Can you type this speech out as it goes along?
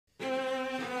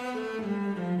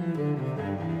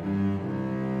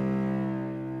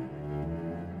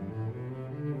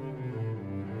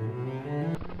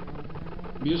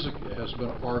Music has been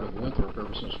a part of Winthrop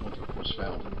ever since Winthrop was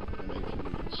founded in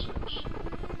 1886.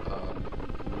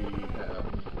 We have,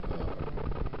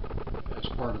 as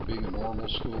part of being a normal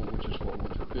school, which is what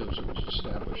Winthrop is, it was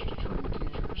established to train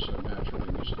teachers. So naturally,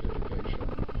 music education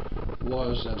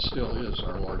was and still is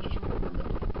our largest program in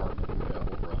the department. We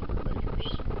have over 100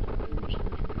 majors in music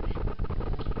education.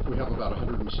 We have about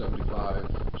 175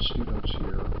 students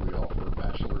here. We offer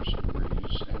bachelor's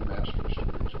degrees and master's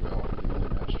degrees. We offer the only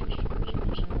master's degrees in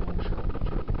music in the whole Charlotte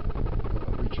metro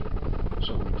region.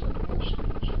 So we tend to pull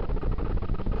students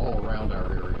from all around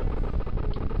our area.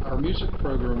 Our music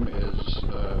program is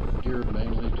geared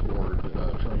mainly toward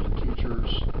training teachers,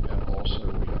 and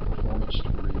also we have performance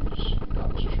degrees,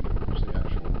 composition degrees, the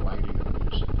actual writing of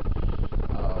music.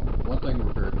 One thing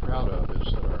we're very proud of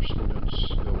is that our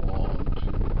students go on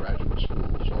to graduate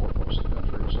schools all across the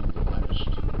country, some of the finest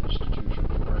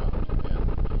institutions around, and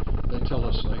they tell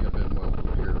us they have been well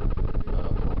prepared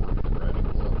for work at the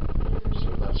graduate level. So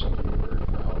that's something we're very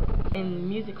proud of. In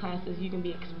music classes, you can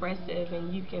be expressive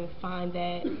and you can find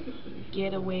that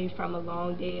get away from a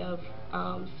long day of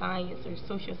science or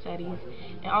social studies.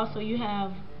 And also you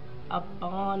have a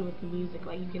bond with music,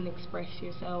 like you can express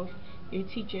yourself. Your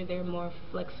teacher, they're more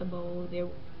flexible,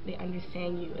 they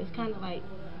understand you. It's kind of like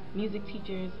music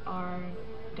teachers are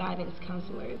guidance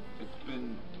counselors. It's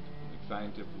been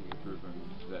scientifically proven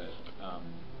that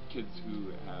kids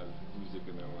who have music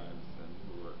in their lives and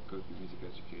who go through music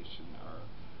education are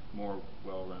more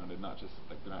well-rounded. They're not just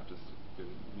good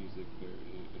at music.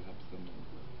 It helps them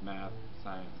with math,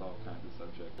 science, all kinds of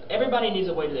subjects. Everybody needs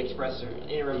a way to express their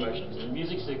inner emotions, and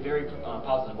music's a very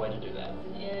positive way to do that.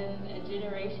 In a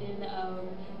generation of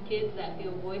kids that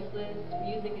feel voiceless,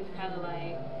 music is kind of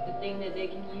like the thing that they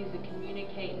can use to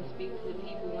communicate